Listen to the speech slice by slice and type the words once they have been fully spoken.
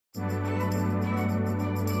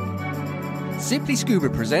Simply Scuba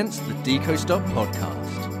presents the Deco Stop podcast.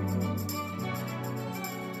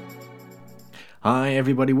 Hi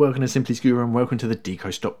everybody, welcome to Simply Scuba and welcome to the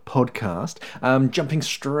Deco Stop podcast. Jumping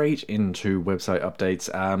straight into website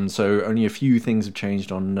updates. So only a few things have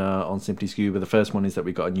changed on Simply Scuba. The first one is that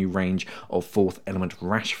we got a new range of Fourth Element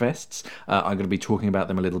rash vests. I'm going to be talking about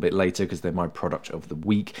them a little bit later because they're my product of the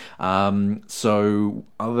week. So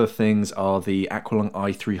other things are the Aqualung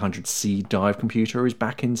i300C dive computer is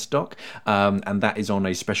back in stock, and that is on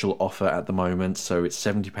a special offer at the moment. So it's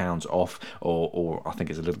 £70 off, or I think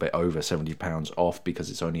it's a little bit over £70 off because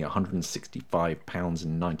it's only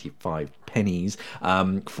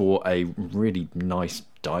 £165.95 for a really nice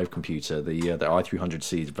dive computer. The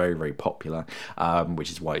i300C is very, very popular, which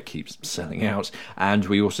is why it keeps selling out. And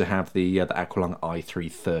we also have the Aqualung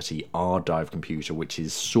i330R dive computer, which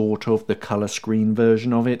is sort of the colour screen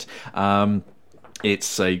version of it.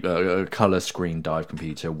 It's a colour screen dive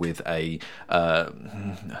computer with I'm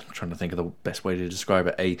trying to think of the best way to describe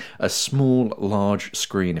it, a small, large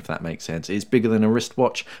screen, if that makes sense. It's bigger than a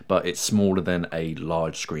wristwatch, but it's smaller than a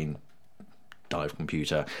large screen dive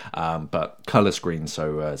computer, but colour screen,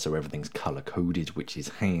 so everything's colour coded, which is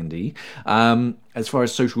handy. As far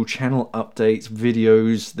as social channel updates,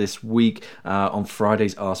 videos this week, on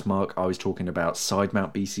Friday's Ask Mark, I was talking about side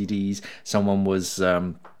mount BCDs. Someone was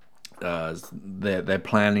they're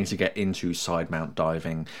planning to get into side mount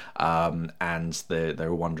diving, and they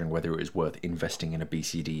were wondering whether it was worth investing in a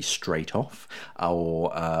BCD straight off,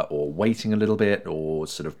 or waiting a little bit, or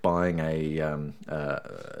sort of buying a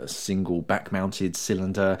single back mounted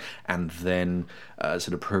cylinder and then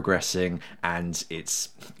sort of progressing. And it's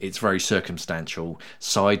very circumstantial.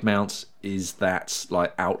 Side mounts is that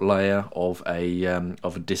like outlier of a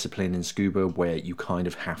discipline in scuba where you kind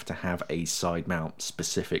of have to have a side mount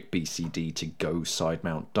specific BCD to go side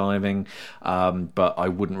mount diving, but I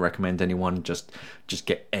wouldn't recommend anyone just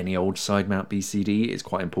get any old side mount BCD. It's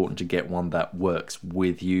quite important to get one that works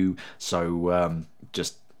with you. So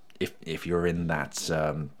just if you're in that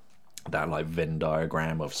like Venn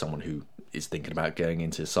diagram of someone who is thinking about going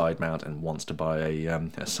into side mount and wants to buy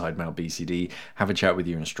a side mount BCD, have a chat with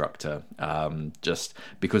your instructor, just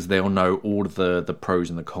because they'll know all of the pros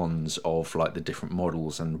and the cons of like the different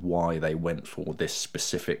models and why they went for this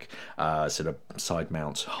specific sort of side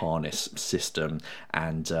mount harness system,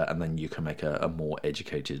 and then you can make a more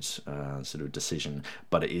educated sort of decision.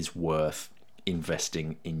 But it is worth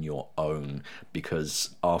investing in your own,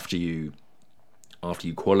 because after you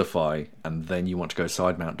qualify and then you want to go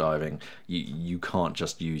side mount diving, you can't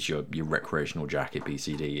just use your recreational jacket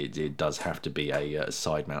BCD. It does have to be a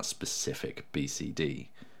side mount specific BCD.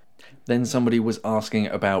 Then somebody was asking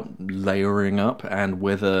about layering up and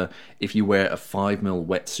whether if you wear a 5mm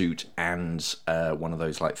wetsuit and one of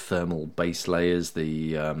those like thermal base layers,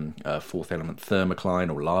 the Fourth Element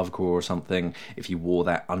Thermocline or Lava Core or something, if you wore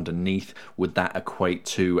that underneath, would that equate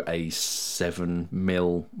to a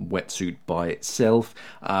 7mm wetsuit by itself,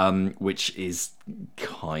 which is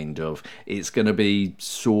kind of, it's going to be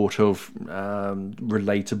sort of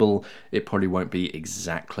relatable. It probably won't be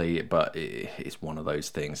exactly, but it's one of those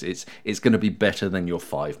things. It's going to be better than your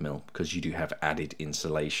 5mm because you do have added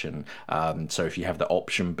insulation. So if you have the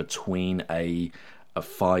option between a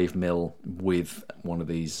 5mm with one of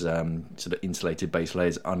these sort of insulated base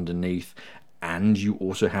layers underneath, and you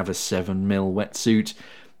also have a 7mm wetsuit,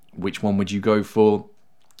 which one would you go for?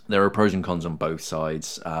 There are pros and cons on both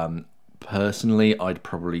sides. Personally, I'd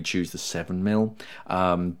probably choose the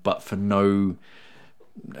 7mm, but for no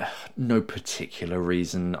particular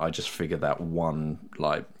reason. I just figure that one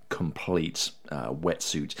like complete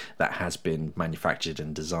wetsuit that has been manufactured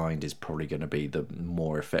and designed is probably going to be the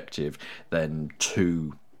more effective than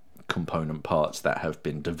two component parts that have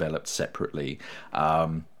been developed separately.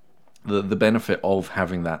 The benefit of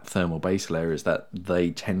having that thermal base layer is that they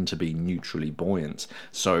tend to be neutrally buoyant,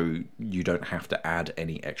 so you don't have to add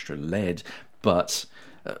any extra lead. But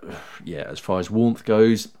as far as warmth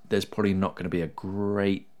goes, there's probably not going to be a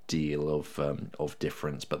great deal of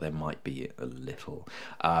difference, but there might be a little.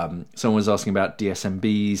 Someone was asking about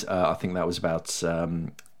DSMBs. I think that was about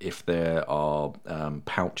if there are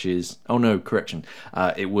pouches. Oh no, correction.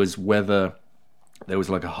 It was whether there was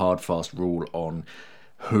like a hard fast rule on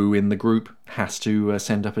who in the group has to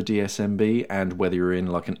send up a DSMB, and whether you're in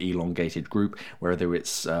like an elongated group, whether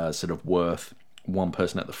it's sort of worth one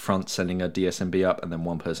person at the front sending a DSMB up and then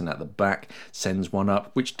one person at the back sends one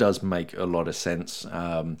up, which does make a lot of sense,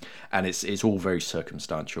 and it's all very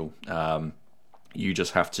circumstantial. You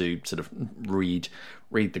just have to sort of read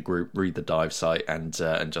read the group, read the dive site, and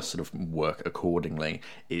just sort of work accordingly.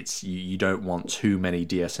 It's you don't want too many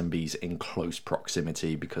DSMBs in close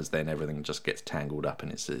proximity, because then everything just gets tangled up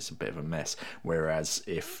and it's a bit of a mess. Whereas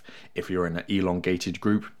if you're in an elongated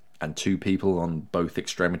group and two people on both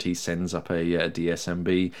extremities sends up a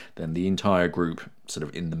DSMB, then the entire group sort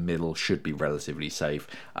of in the middle should be relatively safe,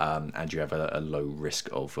 and you have a low risk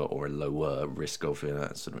of, or a lower risk of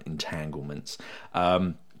sort of entanglements.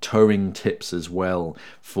 Towing tips as well.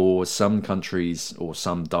 For some countries, or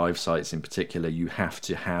some dive sites in particular, you have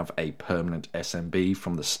to have a permanent SMB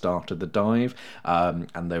from the start of the dive,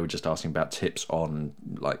 and they were just asking about tips on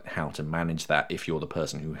like how to manage that if you're the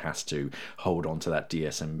person who has to hold on to that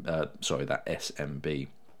that SMB.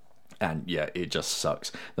 And yeah, it just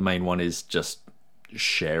sucks. The main one is just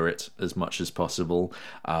share it as much as possible,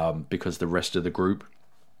 because the rest of the group,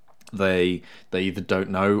 they either don't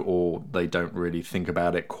know, or they don't really think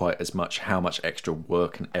about it quite as much, how much extra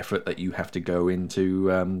work and effort that you have to go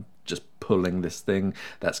into just pulling this thing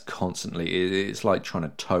that's constantly, it's like trying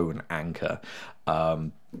to tow an anchor.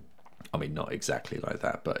 I mean, not exactly like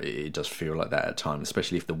that, but it does feel like that at times,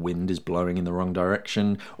 especially if the wind is blowing in the wrong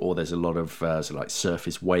direction, or there's a lot of like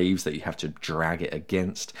surface waves that you have to drag it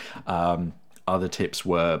against. Other tips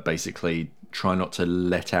were basically try not to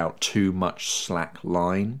let out too much slack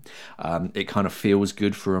line. It kind of feels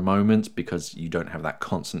good for a moment because you don't have that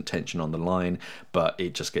constant tension on the line, but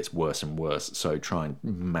it just gets worse and worse. So try and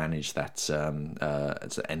manage that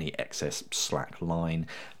any excess slack line.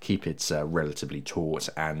 Keep it relatively taut,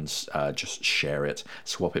 and just share it.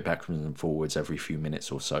 Swap it backwards and forwards every few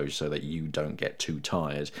minutes or so that you don't get too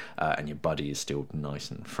tired and your buddy is still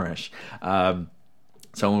nice and fresh.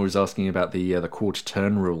 Someone was asking about the quarter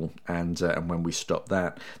turn rule, and when we stopped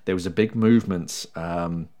that, there was a big movement.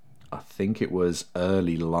 I think it was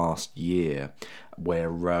early last year,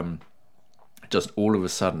 where just all of a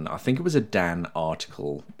sudden, I think it was a Dan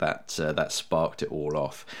article that sparked it all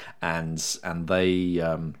off, and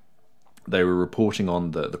they were reporting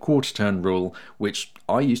on the quarter turn rule, which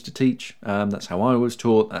I used to teach. That's how I was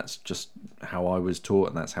taught. That's just how I was taught,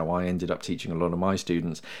 and that's how I ended up teaching a lot of my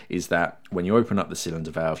students, is that when you open up the cylinder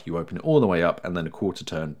valve, you open it all the way up and then a quarter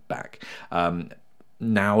turn back.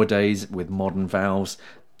 Nowadays, with modern valves,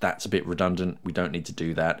 that's a bit redundant. We don't need to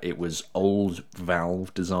do that. It was old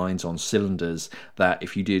valve designs on cylinders that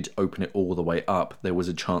if you did open it all the way up, there was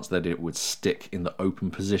a chance that it would stick in the open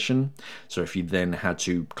position. So if you then had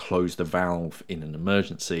to close the valve in an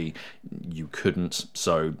emergency, you couldn't.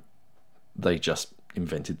 So they just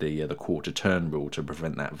invented the quarter turn rule to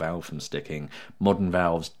prevent that valve from sticking. Modern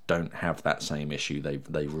valves don't have that same issue. They've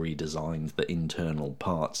redesigned the internal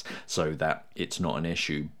parts so that it's not an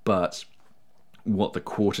issue. But what the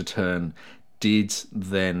quarter turn did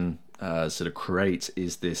then sort of create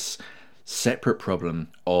is this separate problem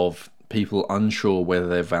of people unsure whether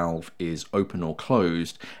their valve is open or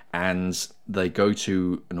closed, and they go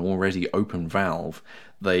to an already open valve.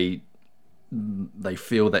 They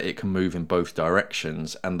feel that it can move in both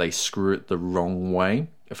directions, and they screw it the wrong way,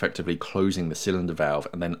 effectively closing the cylinder valve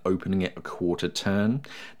and then opening it a quarter turn.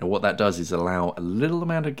 Now what that does is allow a little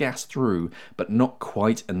amount of gas through, but not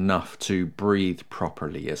quite enough to breathe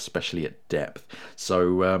properly, especially at depth.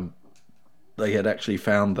 So they had actually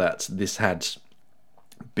found that this had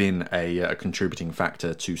been a contributing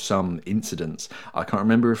factor to some incidents. I can't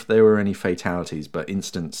remember if there were any fatalities, but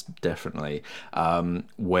incidents definitely,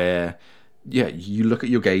 where you look at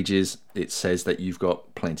your gauges, it says that you've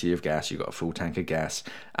got plenty of gas, you've got a full tank of gas,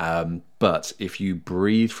 but if you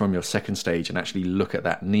breathe from your second stage and actually look at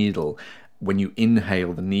that needle, when you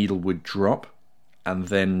inhale, the needle would drop and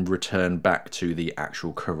then return back to the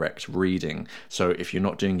actual correct reading. So if you're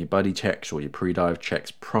not doing your buddy checks or your pre-dive checks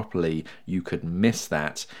properly, you could miss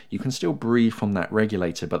that. You can still breathe from that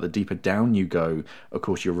regulator, but the deeper down you go, of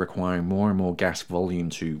course, you're requiring more and more gas volume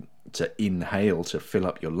to inhale, to fill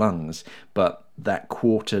up your lungs, but that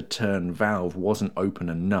quarter turn valve wasn't open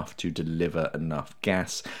enough to deliver enough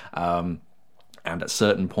gas, and at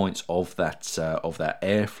certain points of that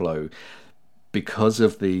airflow, because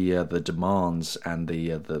of the demands and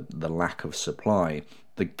the lack of supply,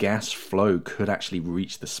 the gas flow could actually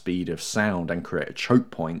reach the speed of sound and create a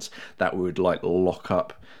choke point that would like lock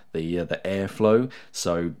up the airflow.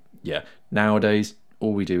 So yeah, nowadays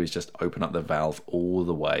all we do is just open up the valve all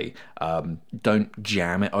the way. Don't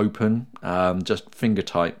jam it open. Just finger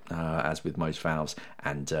tight, as with most valves,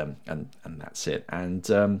 and that's it. And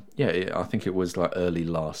I think it was like early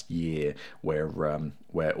last year where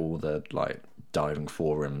all the like diving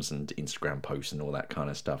forums and Instagram posts and all that kind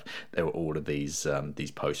of stuff, there were all of these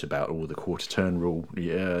posts about the quarter turn rule.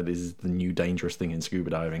 Yeah, this is the new dangerous thing in scuba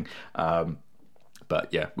diving.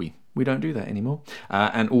 But yeah, we don't do that anymore.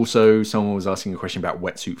 And also, someone was asking a question about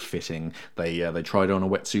wetsuit fitting. They tried on a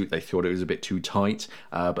wetsuit. They thought it was a bit too tight,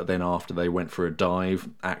 but then after they went for a dive,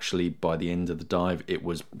 actually by the end of the dive, it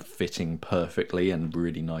was fitting perfectly and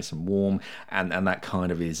really nice and warm. And that kind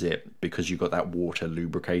of is it, because you've got that water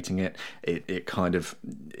lubricating it.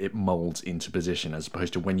 It molds into position, as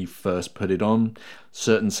opposed to when you first put it on.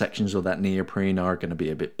 Certain sections of that neoprene are going to be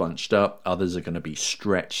a bit bunched up. Others are going to be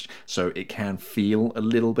stretched, so it can feel a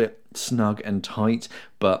little bit snug and tight,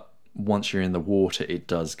 but once you're in the water, it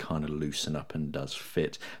does kind of loosen up and does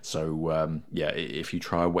fit. So if you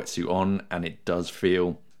try a wetsuit on and it does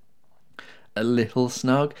feel a little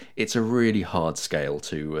snug, it's a really hard scale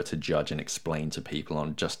to judge and explain to people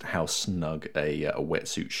on just how snug a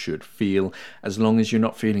wetsuit should feel. As long as you're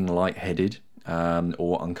not feeling lightheaded,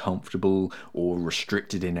 or uncomfortable or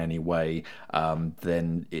restricted in any way,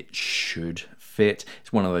 then it should fit.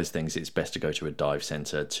 It's one of those things. It's best to go to a dive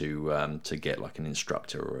center to get like an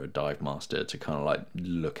instructor or a dive master to kind of like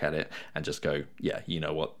look at it and just go, yeah, you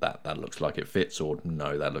know what, that looks like it fits, or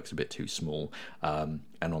no, that looks a bit too small. And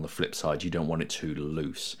on the flip side, you don't want it too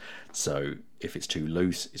loose. So if it's too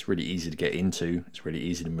loose, it's really easy to get into, it's really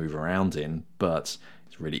easy to move around in, but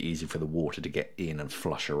it's really easy for the water to get in and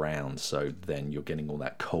flush around, so then you're getting all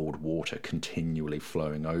that cold water continually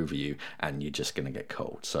flowing over you, and you're just going to get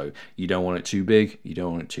cold. So you don't want it too big, you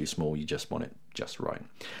don't want it too small, you just want it just right.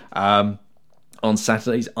 On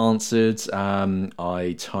Saturday's Answered,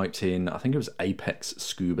 I typed in, I think it was Apex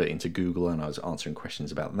Scuba into Google, and I was answering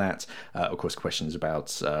questions about that. Of course, questions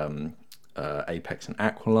about Apex and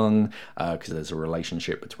Aqualung, because there's a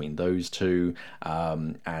relationship between those two,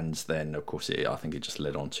 and then of course I think it just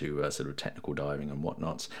led on to sort of technical diving and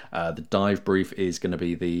whatnot. The dive brief is going to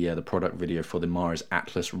be the product video for the Mars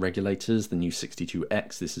Atlas regulators, the new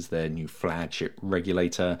 62X. This is their new flagship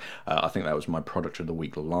regulator. I think that was my product of the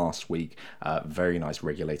week last week. Very nice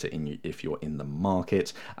regulator if you're in the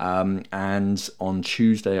market. And on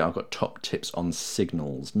Tuesday I've got top tips on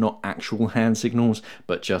signals, not actual hand signals,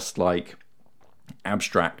 but just like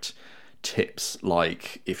abstract tips,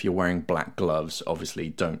 like if you're wearing black gloves, obviously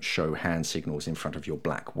don't show hand signals in front of your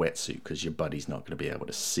black wetsuit because your buddy's not going to be able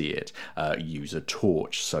to see it. Use a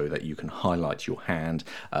torch so that you can highlight your hand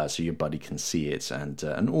so your buddy can see it,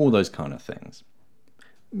 and all those kind of things.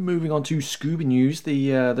 Moving on to scuba news,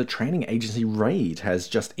 the training agency RAID has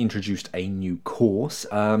just introduced a new course.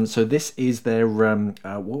 So this is their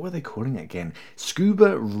what were they calling it again?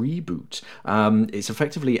 Scuba Reboot. It's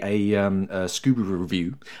effectively a scuba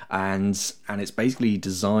review, and it's basically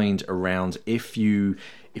designed around if you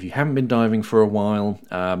haven't been diving for a while,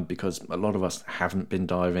 because a lot of us haven't been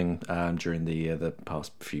diving during the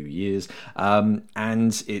past few years,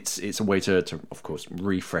 and it's a way to of course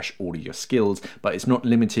refresh all of your skills, but it's not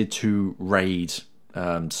limited to RAID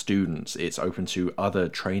students. It's open to other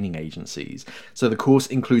training agencies. So the course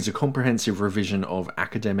includes a comprehensive revision of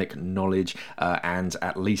academic knowledge and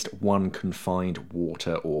at least one confined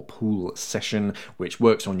water or pool session, which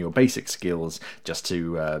works on your basic skills just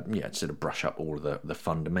to sort of brush up all of the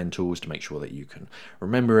fundamentals to make sure that you can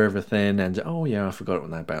remember everything, and I forgot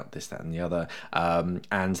about this, that and the other.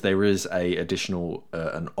 And there is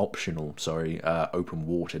an optional open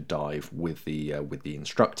water dive with the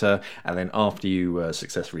instructor, and then after you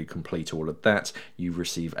successfully complete all of that, you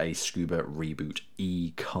receive a Scuba Reboot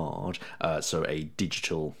e-card, so a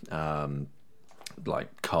digital card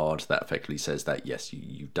that effectively says that yes,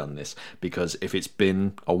 you've done this. Because if it's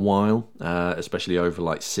been a while, especially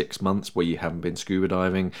over 6 months where you haven't been scuba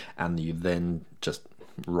diving, and you then just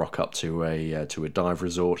rock up to a dive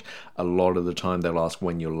resort, a lot of the time they'll ask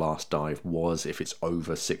when your last dive was. If it's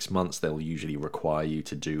over 6 months, they'll usually require you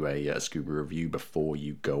to do a scuba review before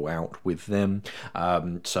you go out with them.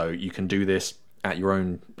 So you can do this at your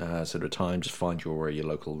own sort of time. Just find your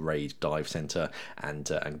local RAID dive centre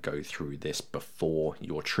and go through this before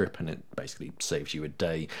your trip, and it basically saves you a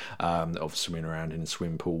day of swimming around in a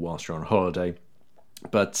swimming pool whilst you're on holiday.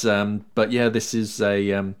 But yeah, this is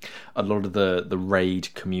a lot of the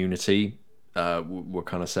RAID community were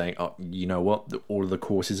kind of saying, you know what, all of the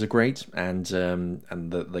courses are great, and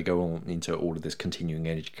they go on into all of this continuing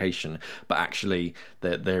education, but actually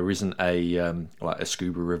there isn't a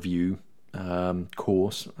scuba review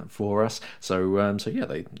course for us. So yeah,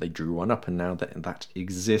 they drew one up, and now that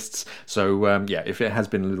exists. So if it has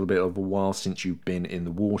been a little bit of a while since you've been in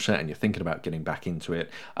the water and you're thinking about getting back into it,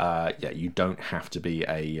 you don't have to be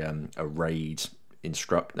a RAID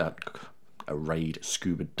instructor, a RAID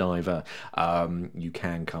scuba diver. You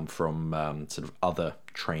can come from sort of other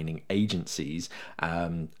training agencies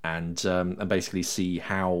and basically see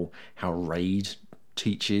how RAID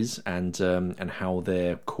teaches and how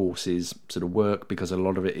their courses sort of work, because a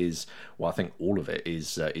lot of it is, well, I think all of it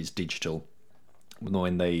is digital.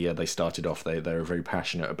 When they started off, they were very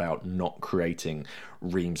passionate about not creating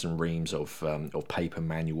reams and reams of paper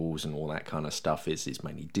manuals and all that kind of stuff. It's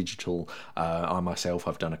mainly digital. I myself,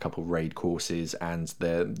 I've done a couple RAID courses, and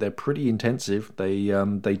they're pretty intensive.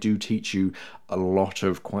 They do teach you a lot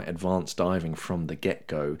of quite advanced diving from the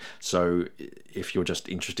get-go. So if you're just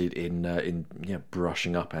interested in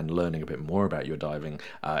brushing up and learning a bit more about your diving,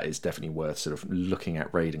 it's definitely worth sort of looking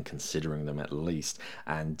at RAID and considering them at least.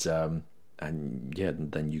 And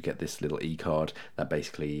then you get this little e-card that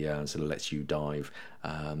basically sort of lets you dive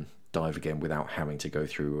again without having to go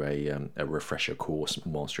through a refresher course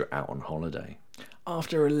whilst you're out on holiday.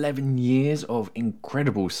 After 11 years of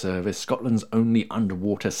incredible service, Scotland's only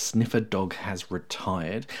underwater sniffer dog has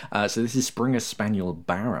retired. So this is Springer Spaniel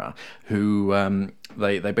Barra, who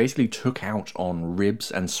they basically took out on ribs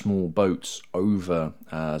and small boats over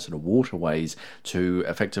sort of waterways to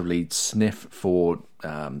effectively sniff for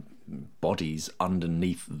bodies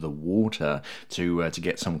underneath the water to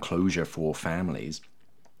get some closure for families.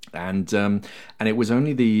 And it was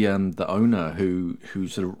only the owner who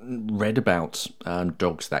sort of read about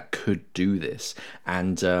dogs that could do this,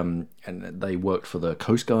 and they worked for the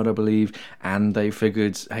Coast Guard, I believe, and they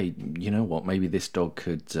figured, hey, you know what, maybe this dog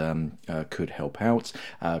could help out.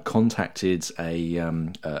 Contacted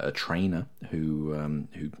a trainer who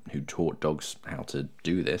taught dogs how to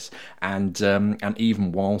do this, and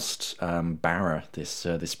even whilst Barra, this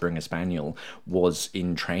Springer Spaniel, was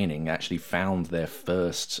in training, actually found their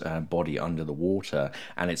first body under the water,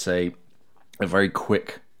 and it's a very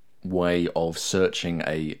quick way of searching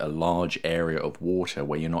a large area of water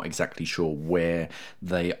where you're not exactly sure where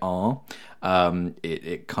they are.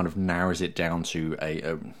 It kind of narrows it down to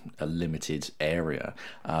a limited area,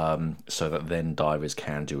 so that then divers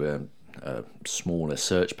can do a smaller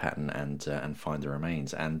search pattern and find the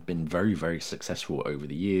remains, and been very, very successful over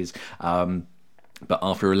the years. But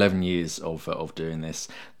after 11 years of doing this,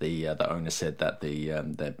 the owner said that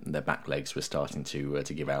their back legs were starting to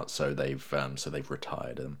give out, so they've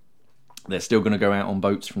retired them. They're still going to go out on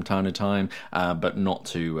boats from time to time, but not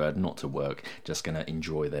to work. Just going to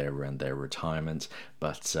enjoy their retirement.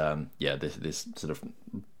 But this sort of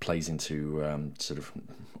plays into sort of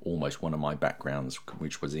almost one of my backgrounds,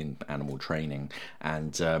 which was in animal training.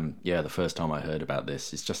 And the first time I heard about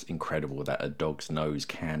this, it's just incredible that a dog's nose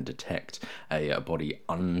can detect a body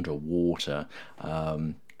underwater.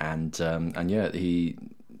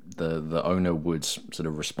 The owner would sort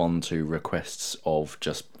of respond to requests of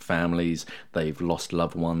just families. They've lost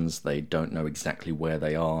loved ones. They don't know exactly where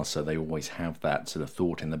they are, so they always have that sort of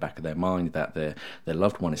thought in the back of their mind that their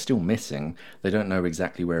loved one is still missing. They don't know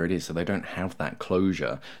exactly where it is, so they don't have that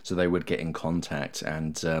closure. So they would get in contact,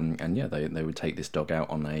 and they would take this dog out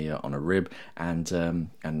on a rib, and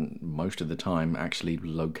most of the time actually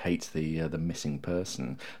locate the missing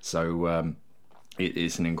person. So.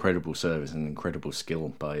 It's an incredible service, an incredible skill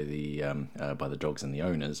by the dogs and the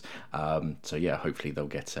owners. Hopefully they'll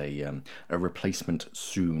get a replacement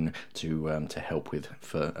soon to help with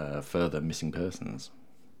further missing persons.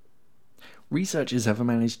 Researchers have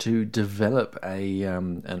managed to develop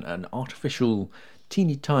an artificial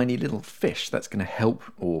teeny tiny little fish that's going to help,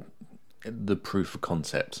 or the proof of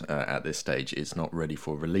concept at this stage is not ready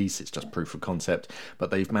for release. It's just proof of concept,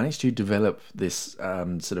 but they've managed to develop this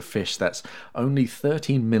sort of fish that's only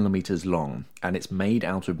 13 millimeters long, and it's made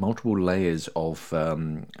out of multiple layers of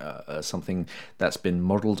something that's been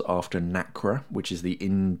modeled after nacre, which is the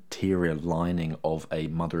interior lining of a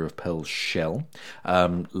mother of pearl shell,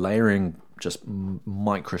 layering just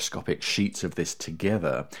microscopic sheets of this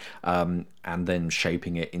together, and then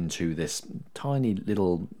shaping it into this tiny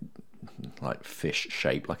little like fish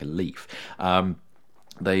shape, like a leaf. What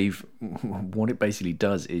it basically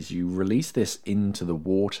does is you release this into the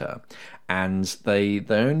water, and they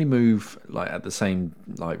only move like at the same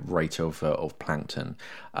like rate of plankton.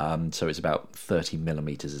 So it's about 30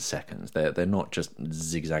 millimeters a second. They're not just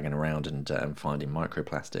zigzagging around and finding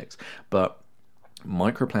microplastics, but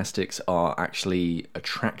microplastics are actually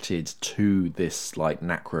attracted to this like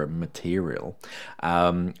nacre material,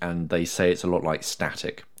 and they say it's a lot like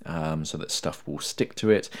static. So that stuff will stick to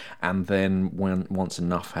it, and then once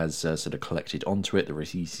enough has sort of collected onto it, the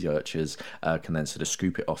researchers can then sort of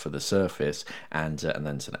scoop it off of the surface and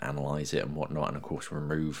then sort of analyze it and whatnot, and of course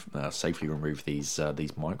safely remove these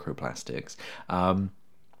microplastics.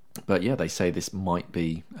 But yeah, they say this might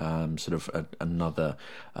be sort of another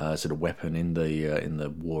sort of weapon in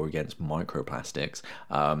the war against microplastics.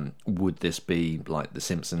 Would this be like The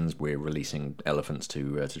Simpsons? We're releasing elephants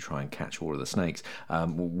to try and catch all of the snakes.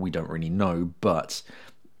 We don't really know, but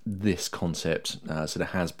this concept sort of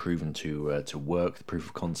has proven to work. The proof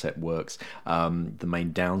of concept works. The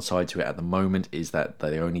main downside to it at the moment is that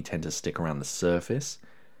they only tend to stick around the surface.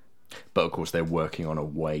 But of course, they're working on a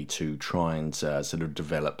way to try and sort of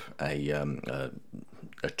develop a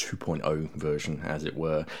 2.0 version, as it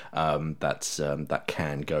were, that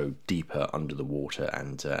can go deeper under the water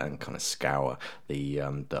and kind of scour the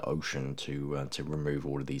ocean to remove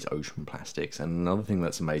all of these ocean plastics. And another thing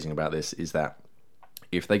that's amazing about this is that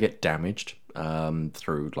if they get damaged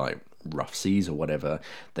through like rough seas or whatever,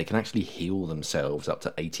 they can actually heal themselves up to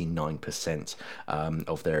 89%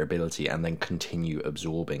 of their ability, and then continue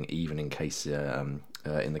absorbing even in case in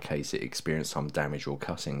the case it experienced some damage or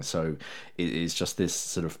cutting. So it is just this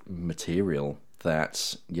sort of material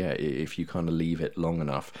that, yeah, if you kind of leave it long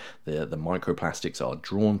enough, the microplastics are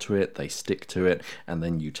drawn to it, they stick to it, and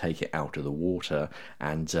then you take it out of the water,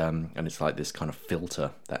 and it's like this kind of filter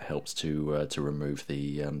that helps to remove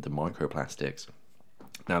the microplastics.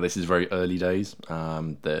 Now, this is very early days.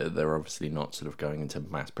 They're obviously not sort of going into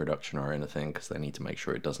mass production or anything, because they need to make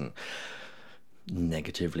sure it doesn't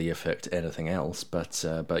negatively affect anything else. But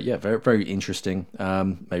yeah, very, very interesting.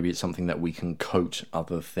 Maybe it's something that we can coat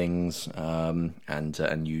other things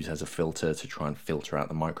and use as a filter to try and filter out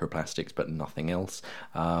the microplastics, but nothing else.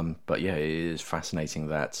 But yeah, it is fascinating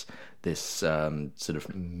that this sort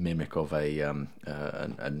of mimic of a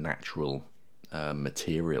natural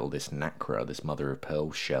material, this nacre, this mother of pearl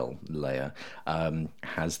shell layer,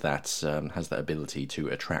 has that ability to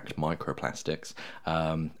attract microplastics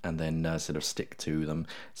and then sort of stick to them,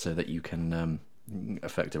 so that you can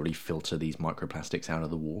effectively filter these microplastics out of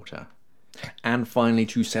the water. And finally,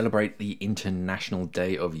 to celebrate the International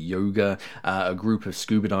Day of Yoga, a group of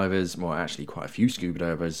scuba divers, well, actually quite a few scuba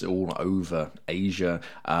divers all over Asia,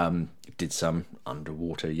 did some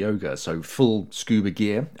underwater yoga. So full scuba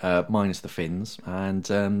gear, minus the fins,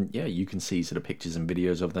 and yeah, you can see sort of pictures and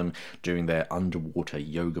videos of them doing their underwater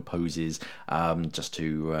yoga poses, just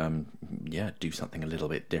to do something a little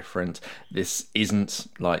bit different. This isn't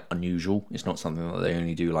like unusual. It's not something that they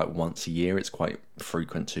only do like once a year. It's quite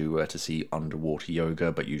frequent to see underwater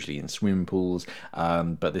yoga, but usually in swimming pools.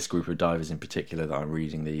 But this group of divers in particular that I'm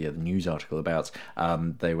reading the news article about,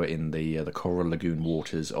 they were in the coral lagoon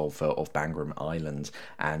waters of Bagram Island,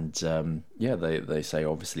 and they say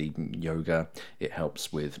obviously yoga, it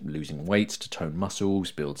helps with losing weight, to tone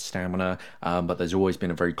muscles, build stamina, but there's always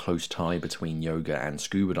been a very close tie between yoga and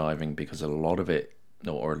scuba diving, because a lot of it,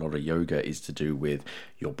 or a lot of yoga, is to do with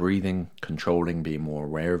your breathing, controlling, being more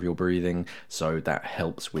aware of your breathing. So that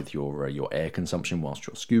helps with your air consumption whilst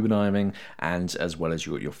you're scuba diving, and as well as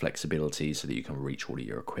your flexibility, so that you can reach all of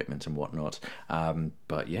your equipment and whatnot.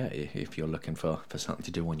 But yeah, if you're looking for something to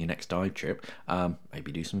do on your next dive trip,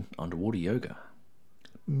 maybe do some underwater yoga.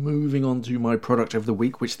 Moving on to my product of the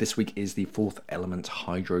week, which this week is the Fourth Element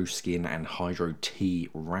Hydro Skin and Hydro Tea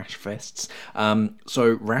Rash Vests.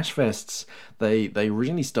 So rash vests, they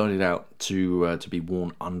originally started out to be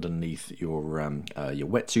worn underneath your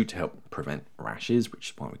wetsuit to help prevent rashes,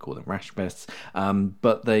 which is why we call them rash vests.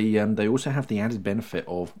 But they also have the added benefit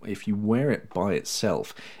of, if you wear it by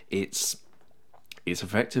itself, it's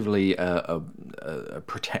effectively a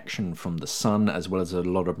protection from the sun, as well as a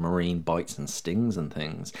lot of marine bites and stings and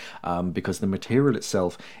things, because the material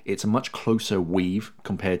itself, it's a much closer weave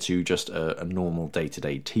compared to just a normal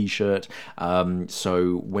day-to-day t-shirt.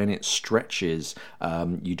 So when it stretches,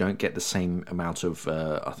 you don't get the same amount of,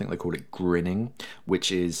 I think they call it grinning,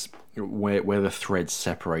 which is where the threads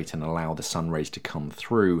separate and allow the sun rays to come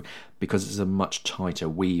through. Because it's a much tighter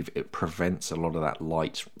weave, it prevents a lot of that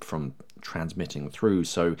light from transmitting through.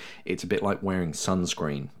 So it's a bit like wearing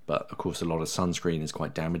sunscreen, but of course a lot of sunscreen is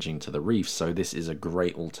quite damaging to the reef. So this is a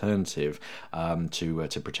great alternative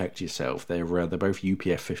to protect yourself. They're both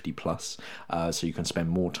UPF 50 plus, so you can spend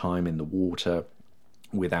more time in the water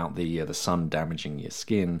without the sun damaging your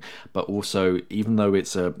skin. But also, even though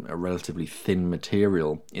it's a relatively thin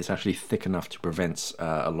material, it's actually thick enough to prevent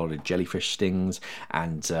a lot of jellyfish stings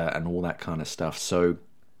and all that kind of stuff. So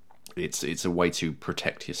it's a way to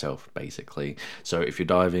protect yourself, basically. So if you're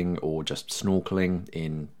diving or just snorkeling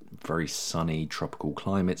in very sunny tropical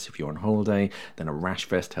climates, if you're on holiday, then a rash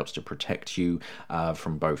vest helps to protect you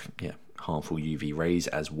from both harmful UV rays,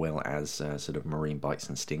 as well as sort of marine bites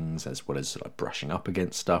and stings, as well as brushing up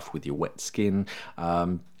against stuff with your wet skin.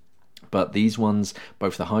 But these ones,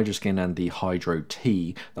 both the Hydroskin and the Hydro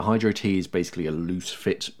T, the Hydro T is basically a loose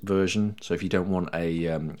fit version. So if you don't want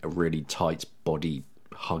a really tight body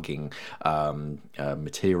hugging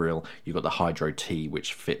material, you've got the Hydro T,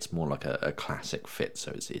 which fits more like a classic fit,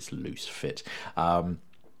 so it's loose fit.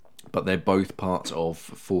 But they're both part of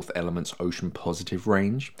Fourth Element's Ocean Positive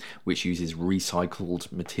range, which uses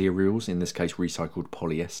recycled materials, in this case recycled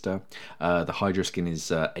polyester. The Hydroskin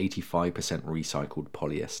is 85% recycled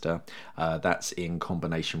polyester. That's in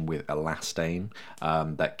combination with elastane.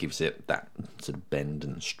 That gives it that sort of bend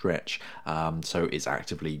and stretch. So it's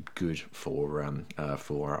actively good for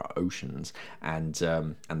our oceans. And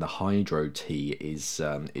the Hydro T is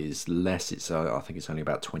less. It's I think it's only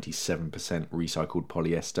about 27% recycled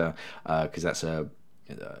polyester. Because that's the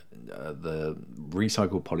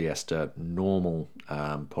recycled polyester, normal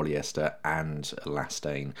polyester, and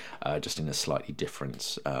elastane, just in a slightly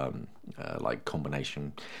different like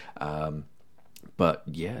combination. But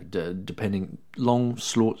yeah, depending long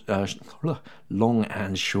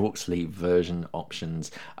and short sleeve version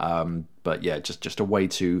options. But yeah, just a way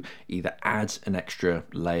to either add an extra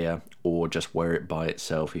layer or just wear it by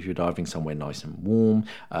itself. If you're diving somewhere nice and warm,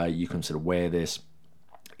 you can sort of wear this.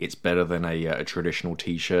 It's better than a traditional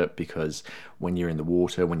t-shirt, because when you're in the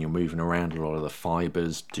water, when you're moving around, a lot of the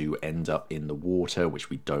fibers do end up in the water, which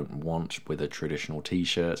we don't want with a traditional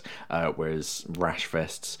t-shirt. Whereas rash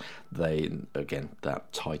vests, they, again,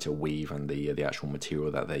 that tighter weave and the actual material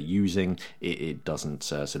that they're using, it doesn't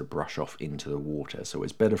sort of brush off into the water. So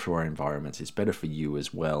it's better for our environment. It's better for you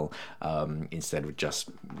as well, instead of just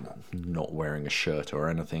not wearing a shirt or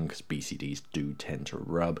anything, because BCDs do tend to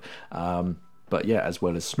rub. But yeah, as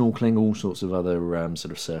well as snorkeling, all sorts of other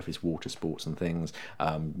sort of surface water sports and things,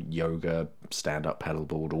 yoga, stand-up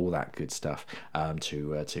paddleboard, all that good stuff,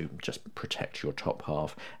 to just protect your top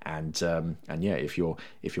half. And yeah, if you're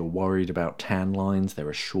worried about tan lines, there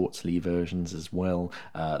are short sleeve versions as well.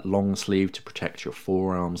 Long sleeve to protect your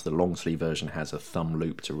forearms. The long sleeve version has a thumb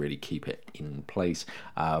loop to really keep it in place.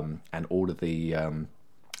 And all of the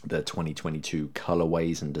 2022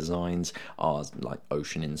 colorways and designs are like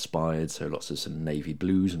ocean inspired, so lots of some navy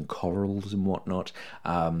blues and corals and whatnot.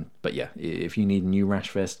 But yeah, if you need a new rash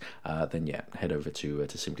vest, then yeah, head over to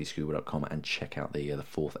simplyscuba.com and check out the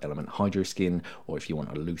Fourth Element Hydroskin, or if you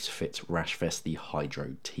want a loose fit rash vest, the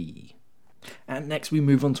Hydro T. And next we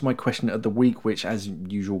move on to my question of the week, which as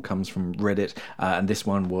usual comes from Reddit, and this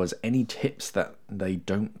one was any tips that they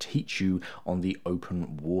don't teach you on the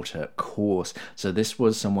open water course. So this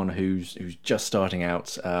was someone who's just starting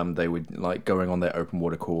out. They were like going on their open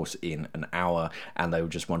water course in an hour, and they were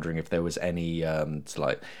just wondering if there was any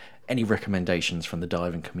any recommendations from the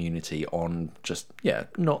diving community on just, yeah,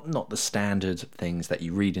 not the standard things that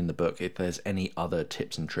you read in the book, if there's any other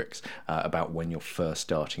tips and tricks about when you're first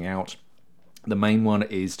starting out. The main one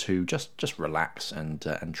is to just relax and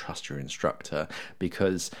trust your instructor,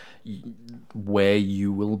 because where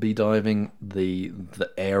you will be diving, the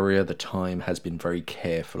area, the time has been very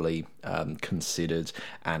carefully considered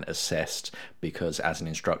and assessed, because as an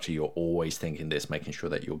instructor you're always thinking this, making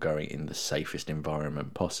sure that you're going in the safest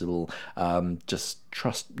environment possible. Just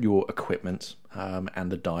trust your equipment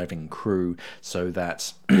and the diving crew, so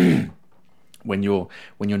that when you're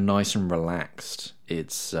nice and relaxed,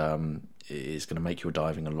 it's going to make your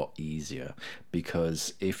diving a lot easier.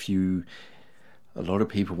 Because a lot of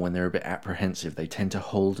people, when they're a bit apprehensive, they tend to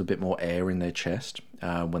hold a bit more air in their chest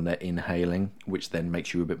when they're inhaling, which then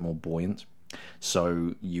makes you a bit more buoyant.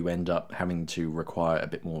 So you end up having to require a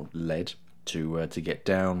bit more lead to get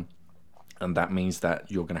down. And that means that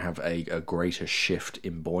you're going to have a greater shift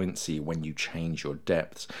in buoyancy when you change your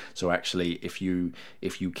depths. So actually, if you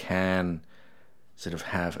can sort of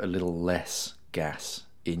have a little less gas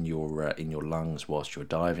in your lungs whilst you're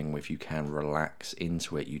diving, if you can relax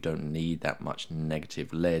into it, you don't need that much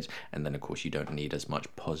negative lead, and then of course you don't need as much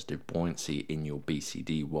positive buoyancy in your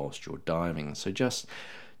BCD whilst you're diving. So just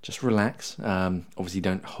relax. Obviously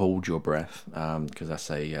don't hold your breath, because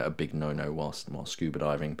that's a big no-no whilst scuba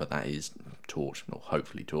diving, but that is taught, or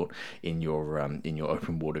hopefully taught, in your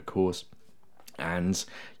open water course. And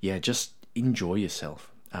yeah, just enjoy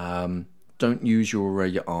yourself. Don't use your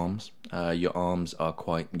arms. Your arms are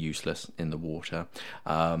quite useless in the water.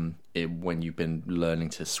 When you've been learning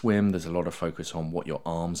to swim, there's a lot of focus on what your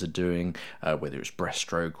arms are doing, whether it's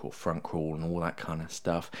breaststroke or front crawl and all that kind of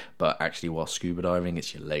stuff. But actually, while scuba diving,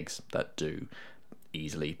 it's your legs that do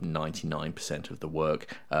easily 99% of the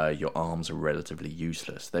work. Your arms are relatively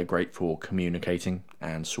useless. They're great for communicating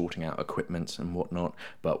and sorting out equipment and whatnot,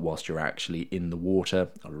 but whilst you're actually in the water,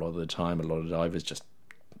 a lot of the time, a lot of divers just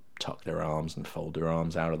tuck their arms and fold their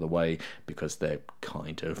arms out of the way because they're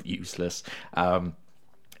kind of useless.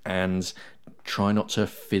 And try not to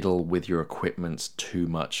fiddle with your equipment too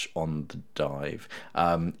much on the dive.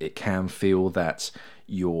 It can feel that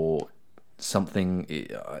you're something.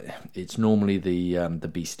 It's normally the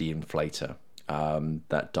BCD inflator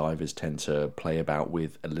that divers tend to play about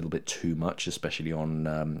with a little bit too much, especially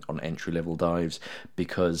on entry level dives,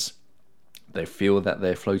 because they feel that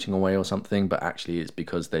they're floating away or something, but actually it's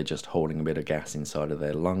because they're just holding a bit of gas inside of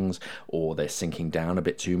their lungs, or they're sinking down a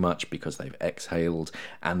bit too much because they've exhaled,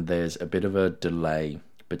 and there's a bit of a delay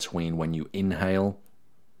between when you inhale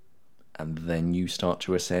and then you start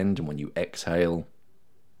to ascend, and when you exhale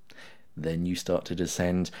then you start to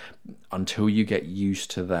descend. Until you get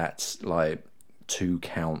used to that, like, 2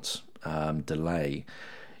 count delay,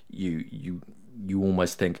 you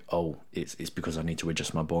almost think, oh, it's because I need to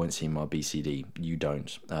adjust my buoyancy in my BCD. You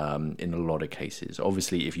don't, in a lot of cases.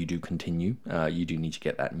 Obviously, if you do continue, you do need to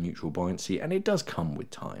get that neutral buoyancy, and it does come with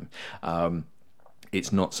time.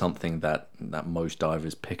 It's not something that most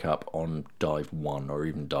divers pick up on dive 1 or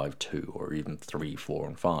even dive 2 or even 3, 4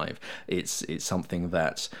 and 5. It's something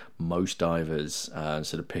that most divers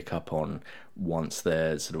sort of pick up on once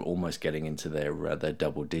they're sort of almost getting into their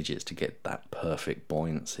double digits to get that perfect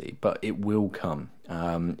buoyancy. But it will come.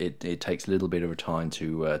 It takes a little bit of a time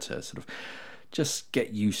to sort of just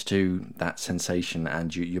get used to that sensation,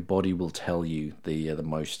 and your body will tell you the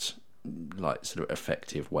most like sort of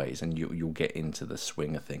effective ways, and you'll get into the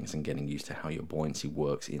swing of things and getting used to how your buoyancy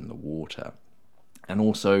works in the water. And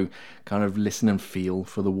also kind of listen and feel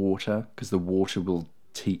for the water, because the water will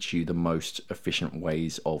teach you the most efficient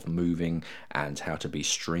ways of moving and how to be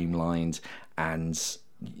streamlined. And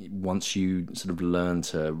once you sort of learn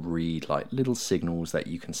to read like little signals that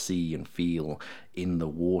you can see and feel in the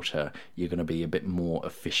water, you're going to be a bit more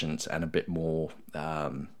efficient and a bit more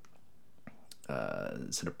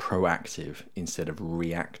sort of proactive instead of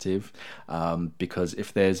reactive, because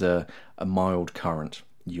if there's a mild current,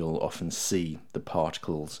 you'll often see the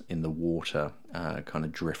particles in the water kind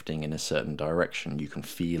of drifting in a certain direction. You can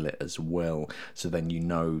feel it as well, so then you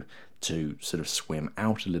know to sort of swim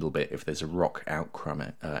out a little bit. If there's a rock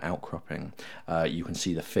outcropping, you can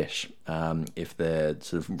see the fish if they're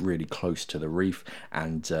sort of really close to the reef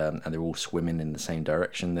and they're all swimming in the same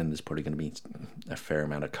direction, then there's probably going to be a fair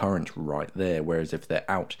amount of current right there. Whereas if they're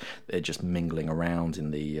out, they're just mingling around in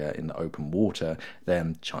the open water,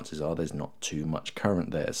 then chances are there's not too much current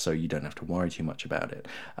there, so you don't have to worry too much about it.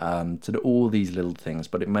 So all these little things,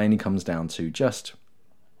 but it mainly comes down to just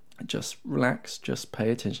relax, just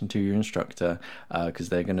pay attention to your instructor, because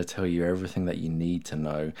they're going to tell you everything that you need to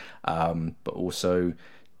know, but also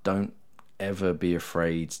don't ever be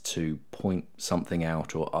afraid to point something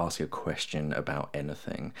out or ask a question about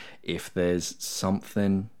anything. If there's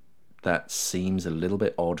something that seems a little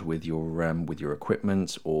bit odd with your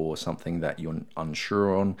equipment, or something that you're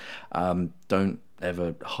unsure on, don't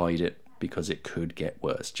ever hide it, because it could get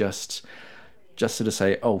worse. Just sort of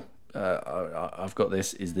say, oh, I've got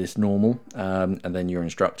this, is this normal? And then your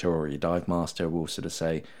instructor or your dive master will sort of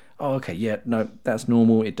say, oh, okay, yeah, no, that's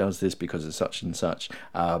normal, it does this because of such and such.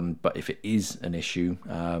 But if it is an issue,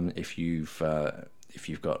 if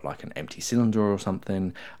you've got like an empty cylinder or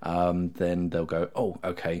something, then they'll go, oh,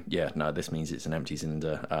 okay, yeah, no, this means it's an empty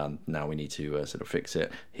cylinder. Now we need to sort of fix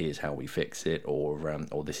it. Here's how we fix it,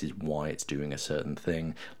 or this is why it's doing a certain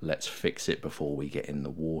thing. Let's fix it before we get in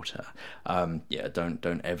the water. Yeah,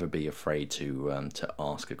 don't ever be afraid to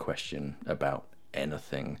ask a question about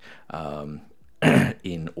anything.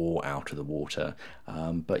 In or out of the water,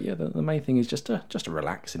 but yeah, the main thing is just to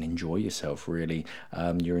relax and enjoy yourself. Really,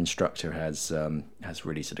 your instructor has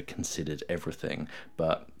really sort of considered everything.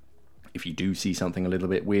 But if you do see something a little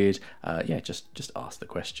bit weird, yeah, just ask the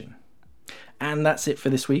question. And that's it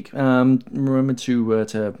for this week. Remember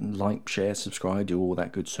to like, share, subscribe, do all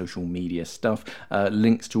that good social media stuff.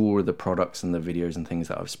 Links to all of the products and the videos and things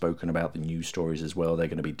that I've spoken about, the news stories as well, they're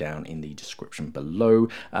going to be down in the description below.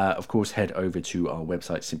 Of course, head over to our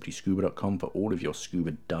website, simplyscuba.com, for all of your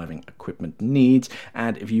scuba diving equipment needs.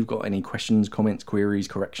 And if you've got any questions, comments, queries,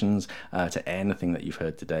 corrections to anything that you've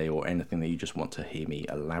heard today, or anything that you just want to hear me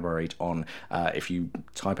elaborate on, if you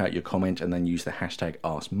type out your comment and then use the hashtag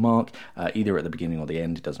AskMark, either at the beginning or the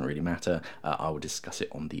end, it doesn't really matter. I will discuss it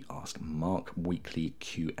on the Ask Mark weekly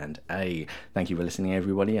Q&A. Thank you for listening,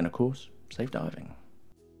 everybody, and of course, safe diving.